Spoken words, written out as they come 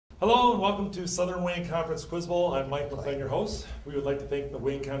Hello and welcome to Southern Wayne Conference Quiz Bowl. I'm Mike McLean, your host. We would like to thank the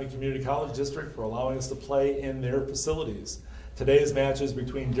Wayne County Community College District for allowing us to play in their facilities. Today's match is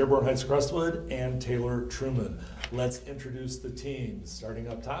between Dearborn Heights Crestwood and Taylor Truman. Let's introduce the teams. Starting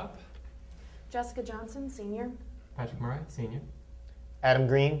up top. Jessica Johnson, senior. Patrick Murray, senior. Adam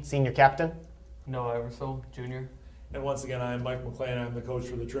Green, senior captain. Noah Eversole, junior. And once again, I'm Mike McLean. I'm the coach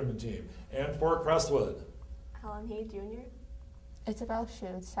for the Truman team. And for Crestwood. Helen Hay, junior. Isabel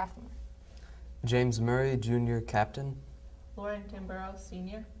Schutz, sophomore. James Murray, junior captain. Lauren Tamburo,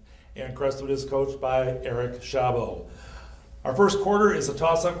 senior. And Crestwood is coached by Eric Chabot. Our first quarter is a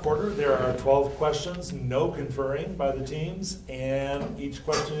toss-up quarter. There are 12 questions, no conferring by the teams, and each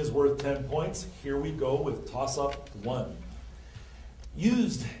question is worth 10 points. Here we go with toss-up 1.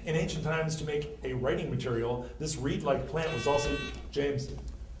 Used in ancient times to make a writing material, this reed-like plant was also, James,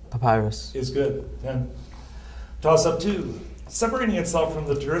 Papyrus. is good. 10. Toss-up 2. Separating itself from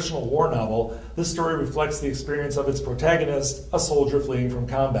the traditional war novel, this story reflects the experience of its protagonist, a soldier fleeing from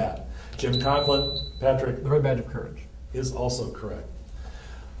combat. Jim Conklin, Patrick. The Red Badge of Courage. Is also correct.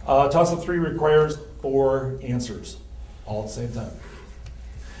 Toss-up 3 requires 4 answers, all at the same time.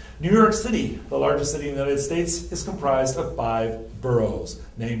 New York City, the largest city in the United States, is comprised of 5 boroughs.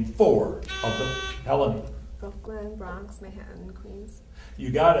 Name 4 of them. Helen. Brooklyn, Bronx, Manhattan, Queens.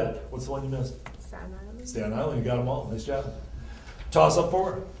 You got it. What's the one you missed? Staten Island. Staten Island, you got them all. Nice job. Toss-up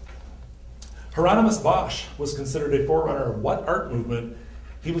 4. Hieronymus Bosch was considered a forerunner of what art movement?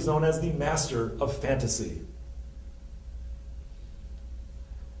 He was known as the master of fantasy.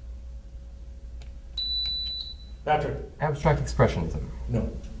 Patrick. Abstract Expressionism.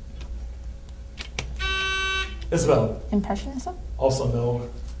 No. Isabel. Impressionism? Also no.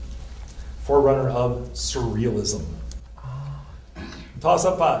 Forerunner of surrealism.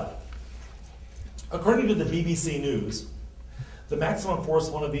 Toss-up 5. According to the BBC News, the maximum force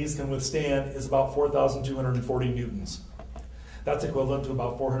one of these can withstand is about 4,240 newtons. That's equivalent to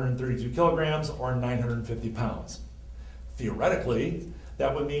about 432 kilograms or 950 pounds. Theoretically,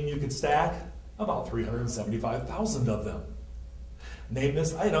 that would mean you could stack about 375,000 of them. Name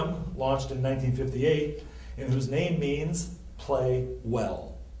this item, launched in 1958, and whose name means play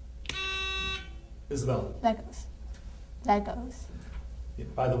well. Isabel. Legos. Legos.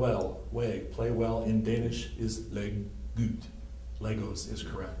 By the way, play well in Danish is leg gut. Legos is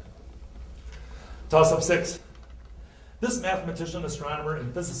correct. Toss-up 6. This mathematician, astronomer,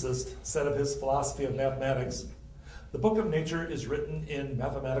 and physicist said of his philosophy of mathematics, the book of nature is written in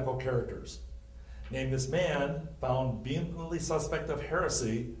mathematical characters. Name this man found vehemently suspect of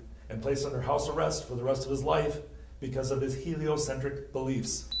heresy and placed under house arrest for the rest of his life because of his heliocentric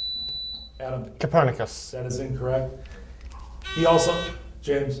beliefs. Adam. Copernicus. That is incorrect. He also,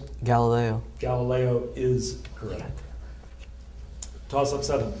 James. Galileo. Galileo is correct. Toss-up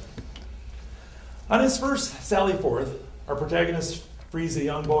 7. On his first sally forth, our protagonist frees a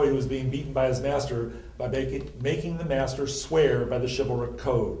young boy who is being beaten by his master by making the master swear by the chivalric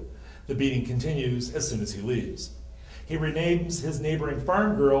code. The beating continues as soon as he leaves. He renames his neighboring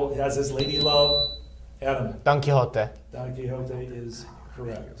farm girl as his lady love. Adam. Don Quixote. Don Quixote is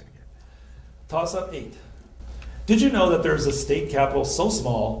correct. Toss-up 8. Did you know that there's a state capital so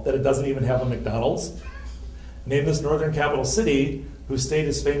small that it doesn't even have a McDonald's? Name this northern capital city whose state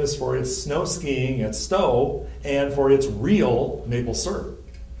is famous for its snow skiing at Stowe and for its real maple syrup.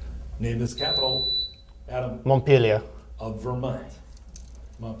 Name this capital, Adam. Montpelier. Of Vermont.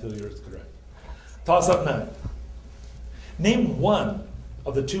 Montpelier is correct. Toss-up 9. Name one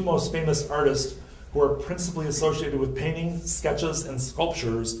of the 2 most famous artists who are principally associated with painting, sketches, and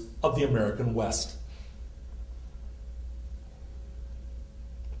sculptures of the American West.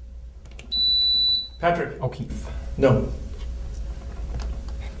 Patrick. O'Keeffe. No.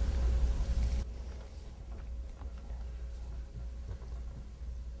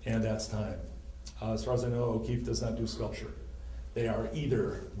 And that's time. As far as I know, O'Keeffe does not do sculpture. They are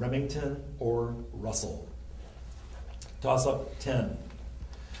either Remington or Russell. Toss-up 10.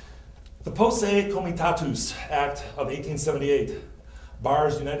 The Posse Comitatus Act of 1878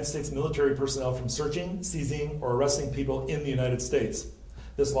 bars United States military personnel from searching, seizing, or arresting people in the United States.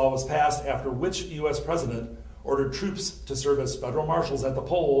 This law was passed after which U.S. president ordered troops to serve as federal marshals at the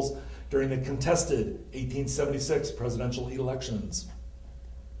polls during the contested 1876 presidential elections?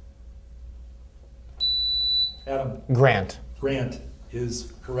 Adam. Grant. Grant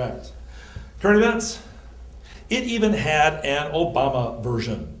is correct. Current events. It even had an Obama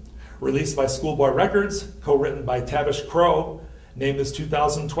version. Released by Schoolboy Records, co-written by Tavish Crow. Name this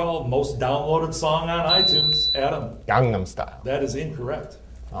 2012 most downloaded song on iTunes. Adam. Gangnam Style. That is incorrect.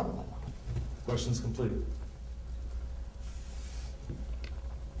 Questions completed.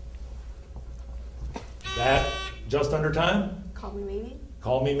 That just under time? Call me maybe.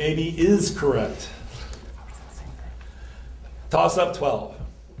 Call me maybe is correct. Toss up 12.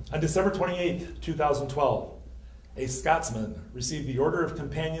 On December 28th, 2012, a Scotsman received the Order of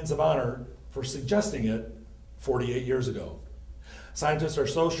Companions of Honor for suggesting it 48 years ago. Scientists are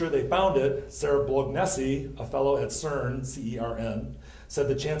so sure they found it, Sarah Blognesi, a fellow at CERN, C-E-R-N, said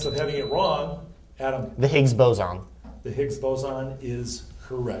the chance of having it wrong, Adam, The Higgs boson. the Higgs boson is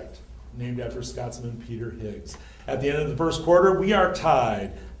correct, named after Scotsman Peter Higgs. At the end of the first quarter, we are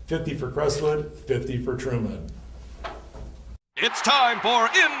tied, 50 for Crestwood, 50 for Truman. It's time for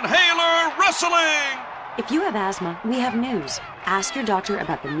Inhaler Wrestling! If you have asthma, we have news. Ask your doctor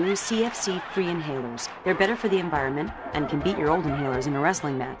about the new CFC-free inhalers. They're better for the environment and can beat your old inhalers in a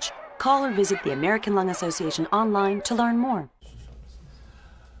wrestling match. Call or visit the American Lung Association online to learn more.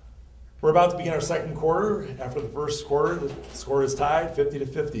 We're about to begin our second quarter. After the first quarter, the score is tied, 50 to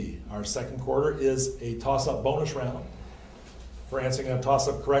 50. Our second quarter is a toss-up bonus round. For answering a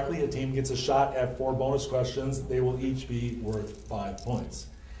toss-up correctly, a team gets a shot at 4 bonus questions. They will each be worth 5 points.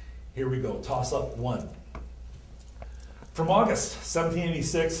 Here we go, toss-up 1. From August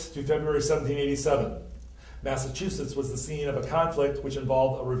 1786 to February 1787, Massachusetts was the scene of a conflict which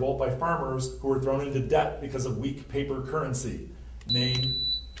involved a revolt by farmers who were thrown into debt because of weak paper currency. Name,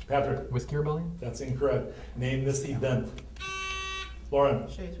 Patrick. Whiskey Rebellion? That's incorrect. Name this event. Lauren.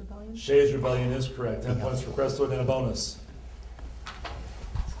 Shays Rebellion. Shays Rebellion is correct. 10 points for Crestwood and a bonus.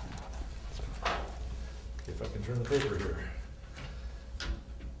 If I can turn the paper here.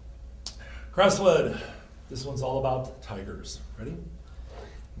 Crestwood. This one's all about tigers. Ready?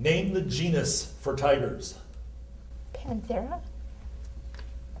 Name the genus for tigers. Panthera.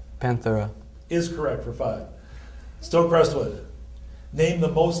 Panthera. Is correct for 5. Still Crestwood. Name the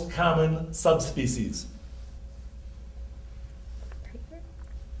most common subspecies.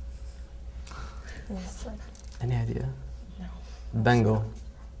 It's like, Any idea? Bengal.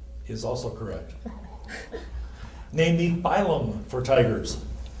 Is also correct. Name the phylum for tigers.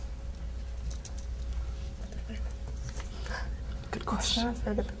 Good it's question. not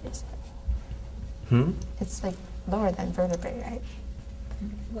vertebrates. Hmm? It's like lower than vertebrae, right?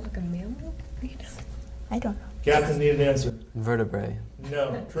 What, like a mammal? I don't know. Captain, need an answer. Vertebrae.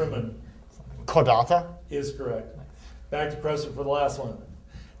 No. Truman. Chordata. Is correct. Back to Crestwood for the last one.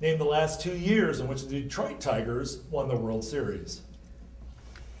 Name the last 2 years in which the Detroit Tigers won the World Series.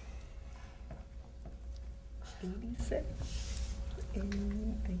 86.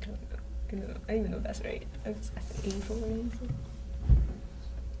 And I don't know. I don't even know if that's right. I was asking 84 or 86.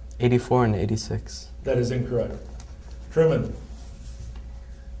 84 and 86. That is incorrect. Truman.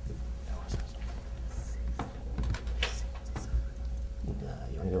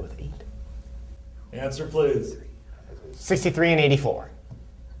 You want to go with 8? Answer, please. 63 and 84.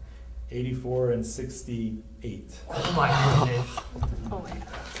 84 and 68. Oh my goodness. Oh my god.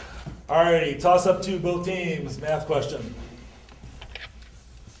 Alrighty, toss up 2, both teams. Math question.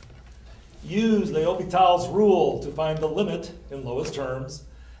 Use L'Hopital's rule to find the limit in lowest terms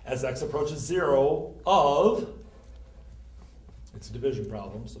as x approaches 0 of, it's a division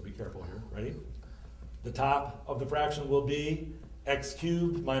problem, so be careful here. Ready? The top of the fraction will be x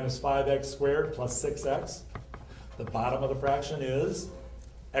cubed minus 5x squared plus 6x. The bottom of the fraction is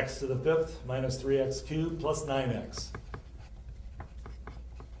x to the 5th minus 3x cubed plus 9x.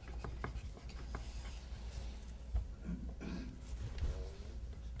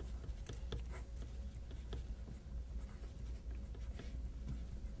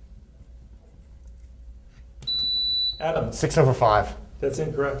 Adam, 6 over 5. that's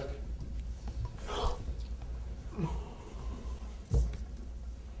incorrect.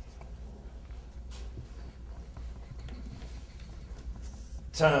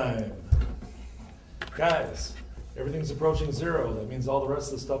 Time. Guys, everything's approaching 0. That means all the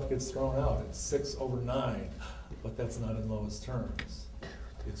rest of the stuff gets thrown out. It's 6 over 9, but that's not in lowest terms.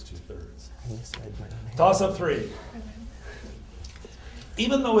 It's 2/3. Toss up 3.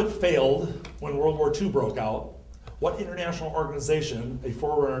 Even though it failed when World War II broke out, what international organization, a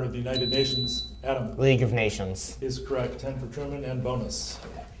forerunner of the United Nations, Adam, League of Nations. is correct. 10 for Truman and bonus.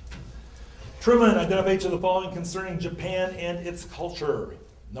 Truman, identify each of the following concerning Japan and its culture.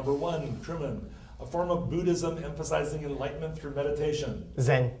 Number 1, Truman, a form of Buddhism emphasizing enlightenment through meditation.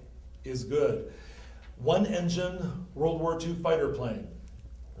 Zen. Is good. 1-engine World War II fighter plane.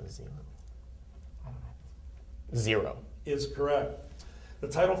 0. Is correct. The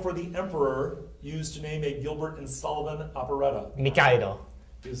title for the emperor used to name a Gilbert and Sullivan operetta. Mikaido.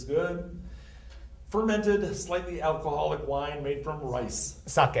 Is good. Fermented, slightly alcoholic wine made from rice.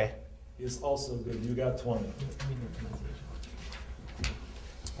 Sake. Is also good. You got 20.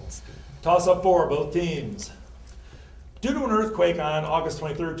 Toss up 4, both teams. Due to an earthquake on August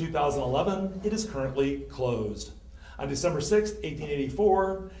 23, 2011, it is currently closed. On December 6,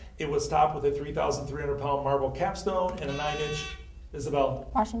 1884, it was topped with a 3,300-pound marble capstone and a 9-inch, Isabel,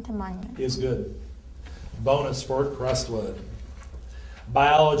 Washington Monument. is good. Bonus for Crestwood.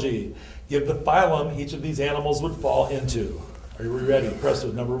 Biology. Give the phylum each of these animals would fall into. Are you ready?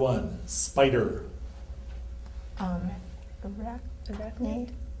 Crestwood, number 1, spider. Arachnid.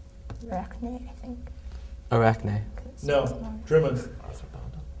 Arachnid, I think. Arachne. No. Truman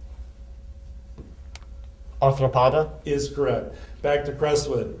Arthropoda. is correct. Back to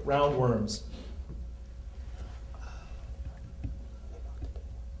Crestwood. Roundworms.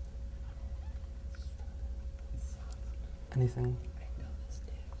 Anything?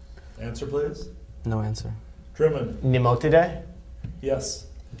 Answer, please. No answer. Truman. Nemotidae. Yes.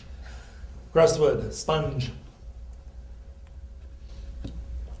 Crestwood. Sponge.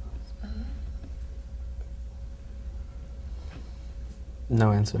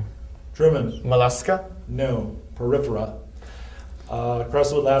 No answer. Truman. Mollusca. No. Peripera.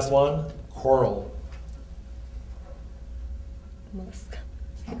 Crestwood, last one. Coral. Mollusk.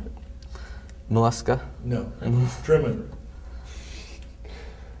 Mollusca. No. Truman.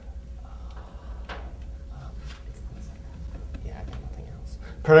 Yeah, I got nothing else.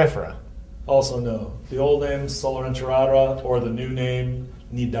 Peripera. Also no. The old name Solorenterata or the new name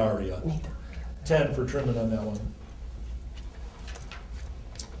Nidaria. 10 for Truman on that one.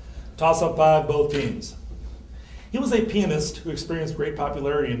 Toss up 5, both teams. He was a pianist who experienced great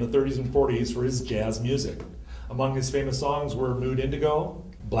popularity in the 30s and 40s for his jazz music. Among his famous songs were Mood Indigo,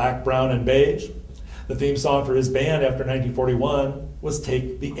 Black, Brown, and Beige. The theme song for his band after 1941 was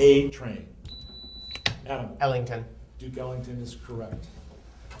Take the A Train. Adam. Ellington. Duke Ellington is correct.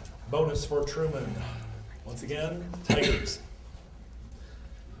 Bonus for Truman. Once again, Tigers.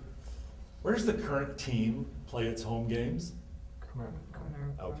 Where does the current team play its home games?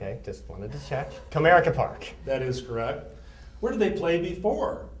 Okay, just wanted to check. Comerica Park. That is correct. Where did they play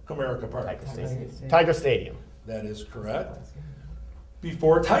before Comerica Park? Tiger Stadium. Tiger Stadium. That is correct.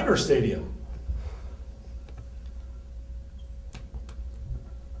 Before Tiger Stadium.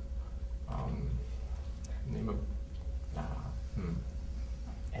 Name of.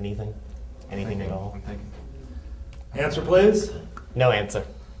 Anything? Anything at all? I'm thinking. Answer, please. No answer.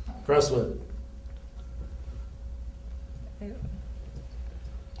 Crestwood.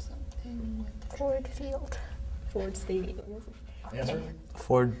 Something with Ford Field. Ford Stadium. Answer?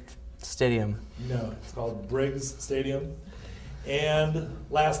 Ford Stadium. No, it's called Briggs Stadium. And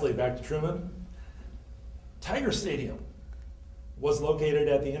lastly, back to Truman. Tiger Stadium was located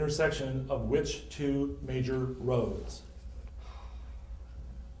at the intersection of which 2 major roads?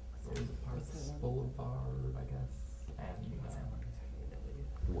 Rosa Parks Boulevard, I guess. And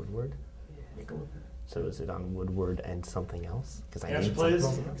Woodward? So is it on Woodward and something else? Because I Answer, need please.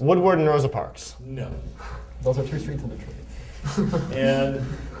 something. Woodward and Rosa Parks. No. those are 2 streets in Detroit. And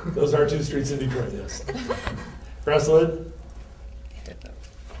those are 2 streets in Detroit, yes. Crestwood?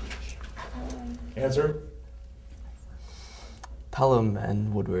 Answer? Pelham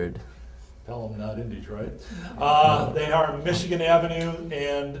and Woodward. Pelham, not in Detroit. They are Michigan Avenue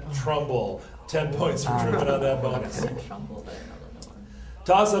and Trumbull. 10 points for Truman on that bonus.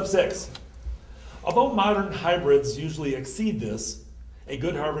 Toss up 6. Although modern hybrids usually exceed this, a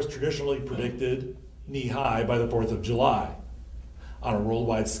good harvest traditionally predicted knee-high by the 4th of July. On a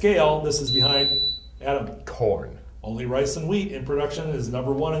worldwide scale, this is behind, Adam, Corn. only rice and wheat in production is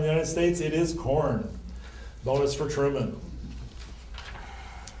number 1 in the United States. It is corn. Bonus for Truman.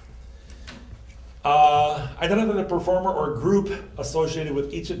 Identify the performer or group associated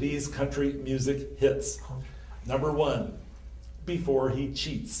with each of these country music hits. Number 1, Before He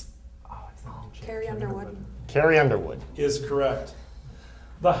Cheats, Carrie Underwood. Carrie Underwood. is correct.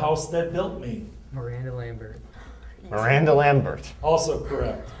 The House That Built Me, Miranda Lambert. Miranda Lambert. also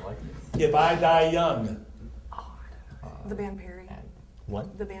correct. If I Die Young, The band Perry.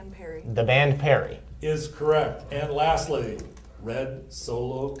 What? The band Perry. The band Perry. is correct. And lastly, Red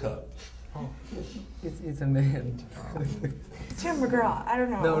Solo Cup. It's a man. Tim McGraw. I don't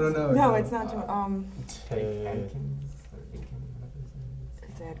know. No. No, it's not Tim. Adkins or Aiken, whatever his name is.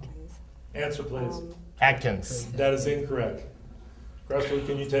 It's Adkins. Answer, please. Atkins. That is incorrect. Crestwood,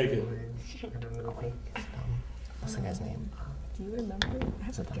 can you take it? What's the guy's name? Do you remember?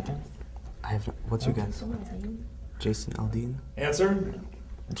 Is it Duncan? I have. What's your guess? Someone's name? Jason Aldean. Answer?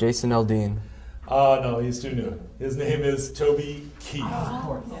 Jason Aldean. No, he's too new. His name is Toby Keith.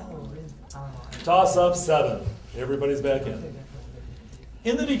 Toss up 7. Everybody's back in.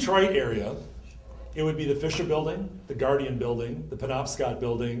 In the Detroit area, It would be the Fisher Building, the Guardian Building, the Penobscot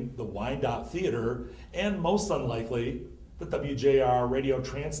Building, the Wyandotte Theater, and most unlikely, the WJR Radio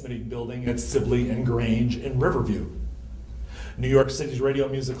Transmitting Building at Sibley and Grange in Riverview. New York City's Radio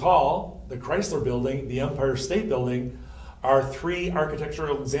Music Hall, the Chrysler Building, the Empire State Building are three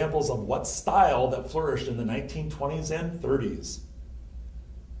architectural examples of what style that flourished in the 1920s and 30s.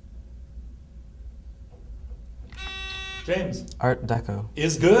 James. Art Deco.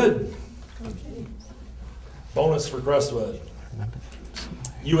 Is good. Bonus for Crestwood.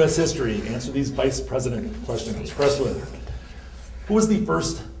 U.S. history. Answer these vice president questions. Crestwood. Who was the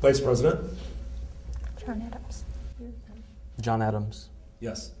first vice president? John Adams. John Adams.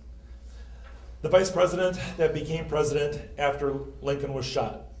 Yes. The vice president that became president after Lincoln was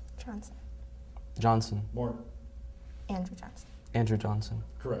shot? Johnson. Johnson. More. Andrew Johnson. Andrew Johnson.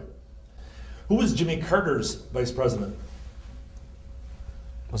 Correct. Who was Jimmy Carter's vice president?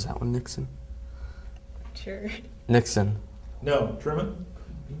 Was that one Nixon? Sure. Nixon. No. Truman?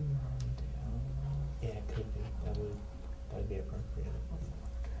 Yeah, it could be. That would be appropriate.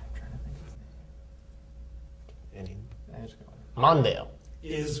 I'm trying to think of his name. Mondale.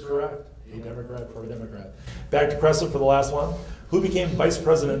 Is correct. A Democrat for a Democrat. Back to Crestwood for the last one. Who became vice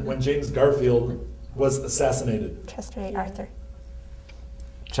president when James Garfield was assassinated? Chester A. Arthur.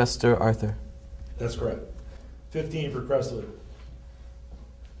 Chester Arthur. That's correct. 15 for Crestwood.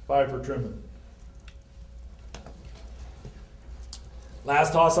 5 for Truman.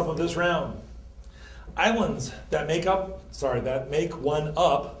 Last toss-up of this round. Islands that make one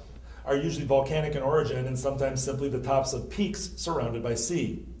up are usually volcanic in origin and sometimes simply the tops of peaks surrounded by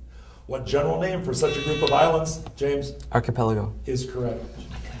sea. What general name for such a group of islands, James? Archipelago. Is correct.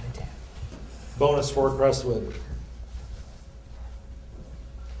 Bonus for Crestwood.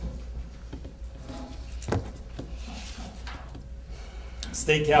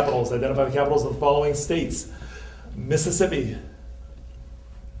 State capitals. Identify the capitals of the following states. Mississippi.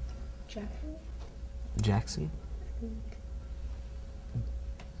 Jackson. Jackson.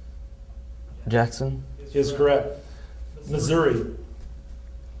 Jackson. Is correct. Missouri.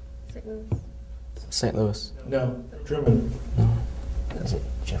 St. Louis. St. Louis. No. Truman. No. Is it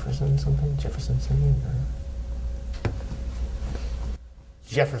Jefferson something? Jefferson City? Or?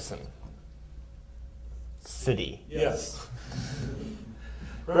 Jefferson City. Yes.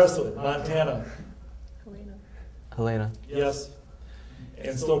 Crestwood, Montana. Helena. Helena. Yes.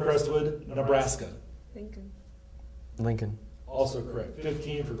 And still Crestwood, Nebraska. Lincoln. Lincoln. Also correct.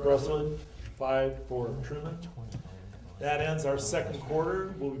 15 for Crestwood, 5 for Truman. That ends our second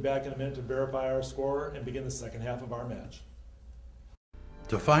quarter. We'll be back in a minute to verify our score and begin the second half of our match.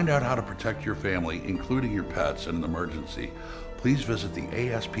 To find out how to protect your family, including your pets, in an emergency, please visit the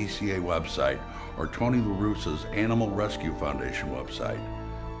ASPCA website or Tony LaRussa's Animal Rescue Foundation website.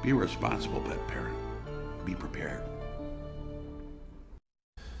 Be a responsible pet parent. Be prepared.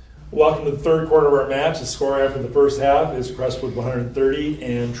 Welcome to the third quarter of our match. The score after the first half is Crestwood 130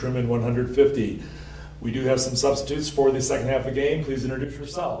 and Truman 150. We do have some substitutes for the second half of the game. Please introduce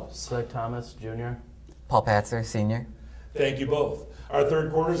yourselves. Click Thomas, Jr. Paul Patzer, Senior. Thank you both. Our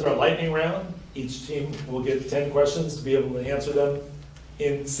third quarter is our lightning round. Each team will get 10 questions to be able to answer them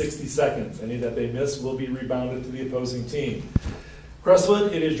in 60 seconds. Any that they miss will be rebounded to the opposing team.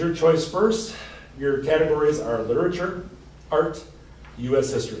 Crestwood, it is your choice first. Your categories are literature, art,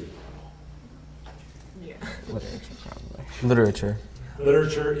 U.S. history. Yeah. Literature, probably. Literature.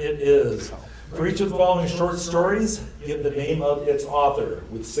 Literature it is. For each of the following short stories, give the name of its author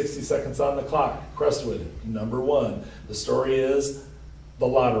with 60 seconds on the clock. Crestwood, number 1. The story is The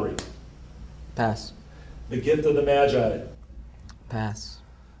Lottery. Pass. The Gift of the Magi. Pass.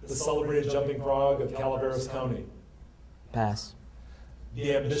 The Celebrated Jumping Frog of Calaveras County. Pass.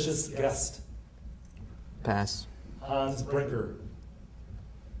 The Ambitious Guest. Pass. Hans Brinker.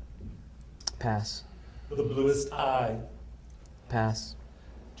 Pass. The Bluest Eye. Pass.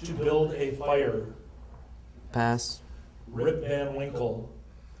 To Build a Fire. Pass. Rip Van Winkle.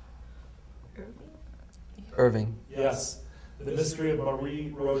 Irving. Yes. The Mystery of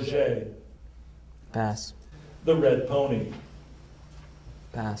Marie Roget. Pass. The Red Pony.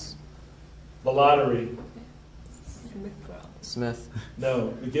 Pass. The Lottery. Smith.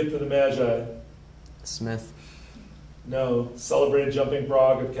 No. The Gift of the Magi. Smith. No. Celebrated Jumping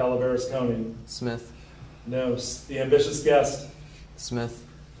Frog of Calaveras County. Smith. No. The Ambitious Guest. Smith.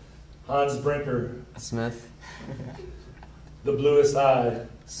 Hans Brinker. Smith. The Bluest Eye.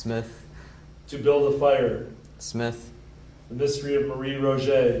 Smith. To Build a Fire. Smith. The Mystery of Marie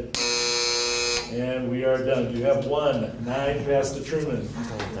Roget. And we are done. You have 1. 9 pass to Truman.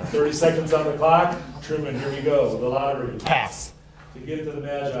 30 seconds on the clock. Truman, here we go. The Lottery. Pass. To Gift of the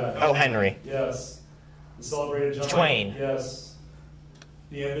Magi. Oh, Henry. Yes. The celebrated John Twain. Yes.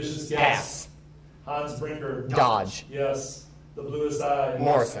 The ambitious guest. Pass. Hans Brinker. Dodge. Yes. The bluest eye.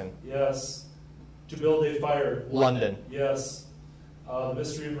 Morrison. Yes. To build a fire. London. Yes. The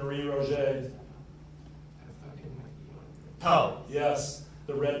mystery of Marie Roget. Poe. Yes.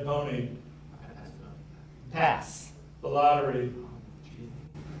 The red pony. Pass. The lottery.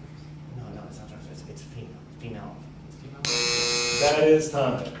 No, it's not. It's female. That is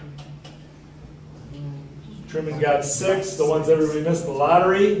time. Truman got 6. The ones everybody missed. The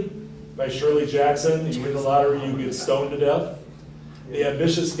lottery by Shirley Jackson. You win the lottery, you get stoned to death. The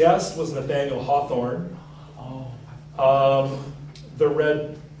ambitious guest was Nathaniel Hawthorne. The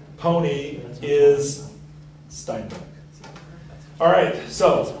red pony is Steinbeck. All right,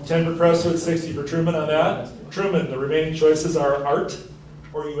 so 10 for Crestwood, 60 for Truman on that. Truman, the remaining choices are art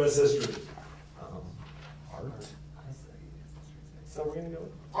or U.S. history. Art. So we're gonna go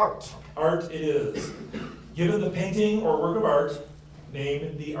with art. Art it is. Given the painting or work of art,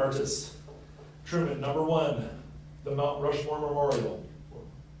 name the artist. Truman, number 1, the Mount Rushmore Memorial.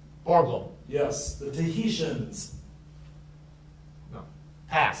 Orgel. Yes. The Tahitians. No.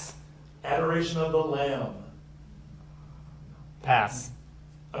 Pass. Adoration of the Lamb. Pass.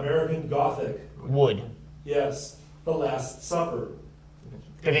 American Gothic. Wood. Yes. The Last Supper.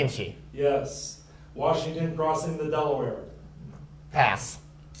 Da Vinci. Yes. Washington crossing the Delaware. Pass.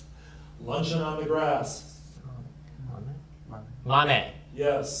 Luncheon on the Grass. Monet.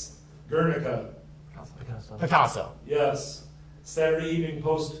 Yes. Guernica. Picasso. Yes. Saturday Evening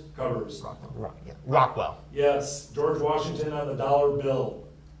Post covers. Rockwell. Yes. George Washington on the dollar bill.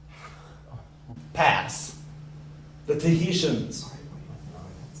 Pass. The Tahitians.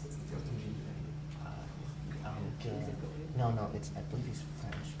 No, it's, I believe he's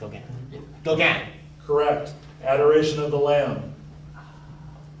French. Gauguin. Correct. Adoration of the Lamb.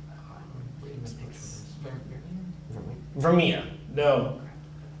 Vermeer. No.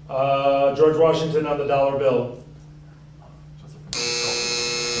 George Washington on the dollar bill.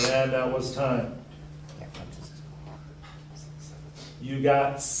 And that was time. You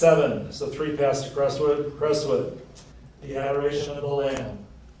got 7, so 3 passed to Crestwood. Crestwood, the Adoration of the Lamb.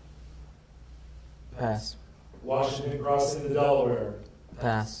 Pass. Washington crossing the Delaware.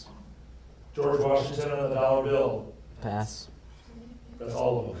 Pass. George Washington on the dollar bill. Pass. That's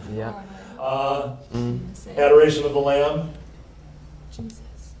all of them. Yeah. Adoration of the Lamb.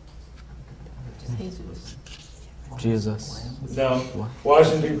 Jesus. No.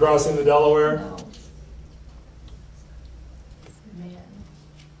 Washington crossing the Delaware.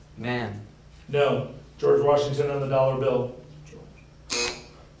 Man. No. George Washington on the dollar bill.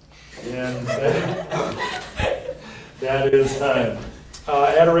 And that is time.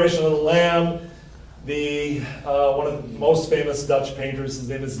 Adoration of the Lamb. The one of the most famous Dutch painters, his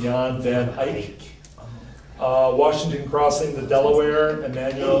name is Jan van Eyck. Washington crossing the Delaware,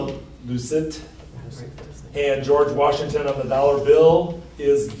 Emmanuel Lucet. And George Washington on the dollar bill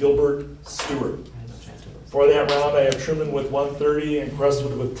is Gilbert Stuart. For that round, I have Truman with 130 and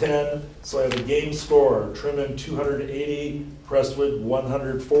Crestwood with 10. So I have a game score. Truman 280, Crestwood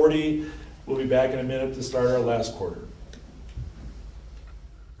 140. We'll be back in a minute to start our last quarter.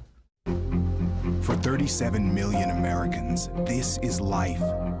 For 37 million Americans, this is life,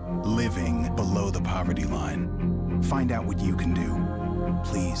 living below the poverty line. Find out what you can do.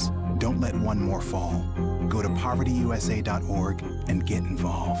 Please, don't let one more fall. Go to povertyusa.org and get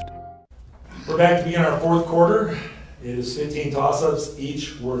involved. We're back to begin our 4th quarter. It is 15 toss-ups,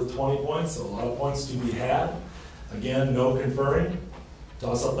 each worth 20 points, so a lot of points to be had. Again, no conferring.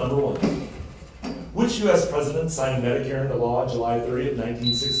 Toss-up number 1. Which U.S. president signed Medicare into law July 30th,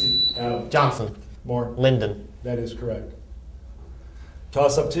 1960? Adam. Johnson. More. Lyndon. That is correct.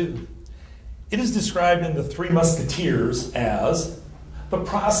 Toss-up 2. It is described in The Three Musketeers as the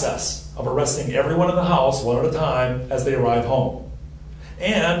process of arresting everyone in the house one at a time as they arrive home,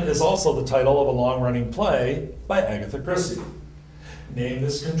 and is also the title of a long-running play by Agatha Christie. Name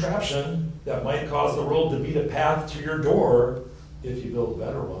this contraption that might cause the world to beat a path to your door if you build a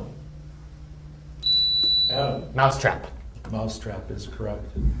better one. Adam. Mousetrap. Mousetrap is correct.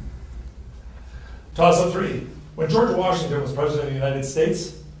 Toss-up 3. When George Washington was president of the United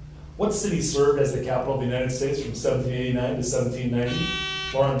States, what city served as the capital of the United States from 1789 to 1790?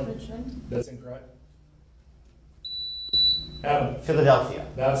 Lauren? Richmond. That's incorrect. Adam? Philadelphia.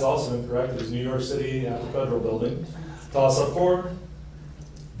 That's also incorrect. It was New York City at the Federal Building. Toss-up 4.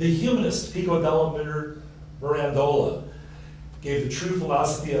 The humanist Pico della Mirandola gave the true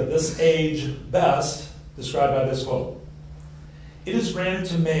philosophy of this age best, described by this quote. It is granted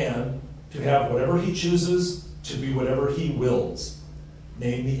to man to have whatever he chooses, to be whatever he wills.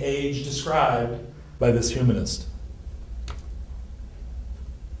 Name the age described by this humanist?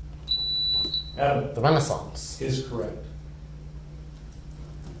 Adam. The Renaissance. Is correct.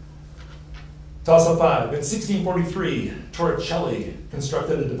 Toss up 5. In 1643, Torricelli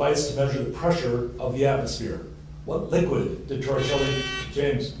constructed a device to measure the pressure of the atmosphere. What liquid did Torricelli,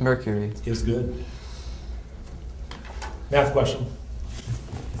 James? Mercury. Is good. Math question.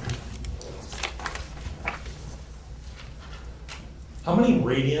 How many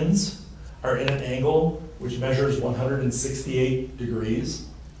radians are in an angle which measures 168 degrees?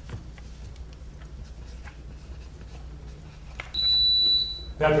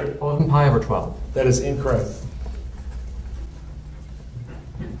 Patrick. 11 pi over 12. That is incorrect.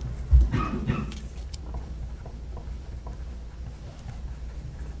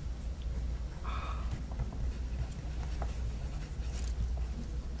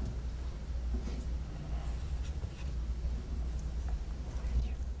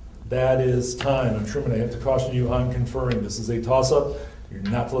 That is time. And Truman, I have to caution you on conferring. This is a toss-up. You're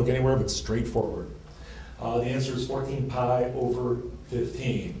not to look anywhere but straight forward. The answer is 14 pi over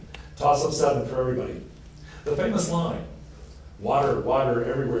 15. Toss-up 7 for everybody. The famous line, "Water, water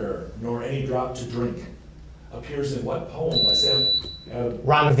everywhere, nor any drop to drink," appears in what poem by Sam?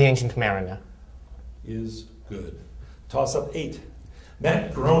 Rhyme of the Ancient Mariner. Is good. Toss-up 8.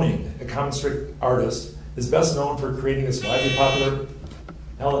 Matt Groening, a comic strip artist, is best known for creating this widely popular...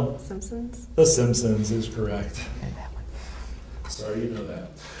 Helen? Simpsons? The Simpsons is correct. Sorry, you know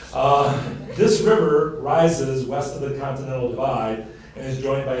that. This river rises west of the Continental Divide and is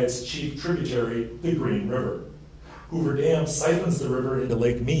joined by its chief tributary, the Green River. Hoover Dam siphons the river into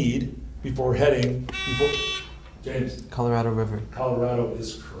Lake Mead before heading... James? Colorado River. Colorado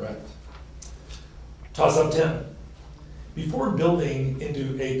is correct. Toss up 10. Before building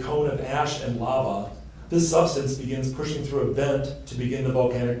into a cone of ash and lava, this substance begins pushing through a vent to begin the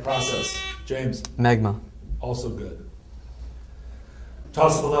volcanic process. James? Magma. Also good.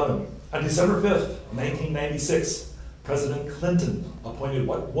 Toss up 11. On December 5th, 1996, President Clinton appointed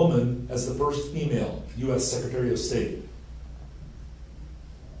what woman as the first female U.S. Secretary of State?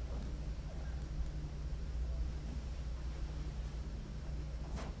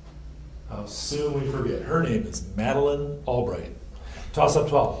 How soon we forget. Her name is Madeleine Albright. Toss up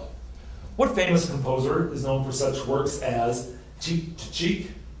 12. What famous composer is known for such works as Cheek to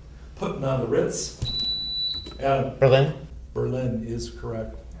Cheek, Puttin' on the Ritz? Adam? Berlin. Berlin is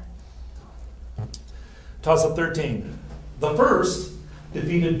correct. Toss up 13. The first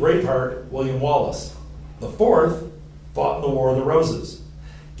defeated Braveheart William Wallace. The fourth fought in the War of the Roses.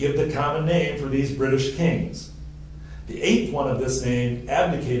 Give the common name for these British kings. The eighth one of this name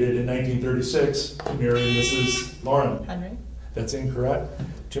abdicated in 1936 to marry Mrs. Lauren. Henry. That's incorrect.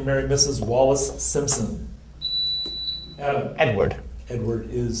 To marry Mrs. Wallace Simpson. Adam. Edward. Edward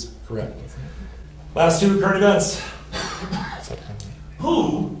is correct. Last two current events.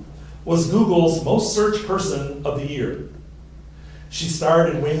 Who was Google's most searched person of the year? She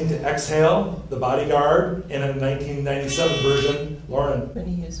starred in Waiting to Exhale, The Bodyguard, and in a 1997 version, Lauren.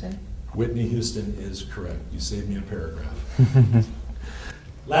 Whitney Houston. Whitney Houston is correct. You saved me a paragraph.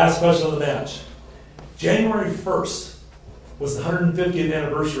 Last question of the match. January 1st was the 150th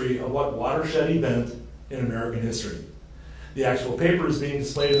anniversary of what watershed event in American history? The actual paper is being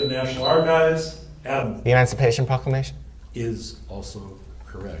displayed in the National Archives. Adam. The Emancipation Proclamation. Is also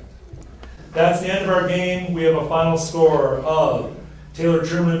correct. That's the end of our game. We have a final score of Taylor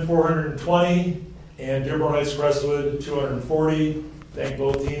Truman 420 and Dearborn Heights Crestwood 240. Thank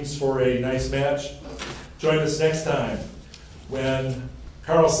both teams for a nice match. Join us next time when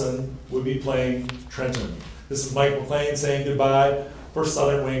Carlson will be playing Trenton. This is Mike McLean saying goodbye for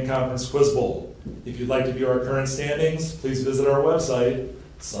Southern Wayne Conference Quiz Bowl. If you'd like to view our current standings, please visit our website,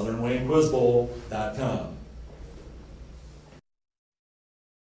 southernwaynequizbowl.com.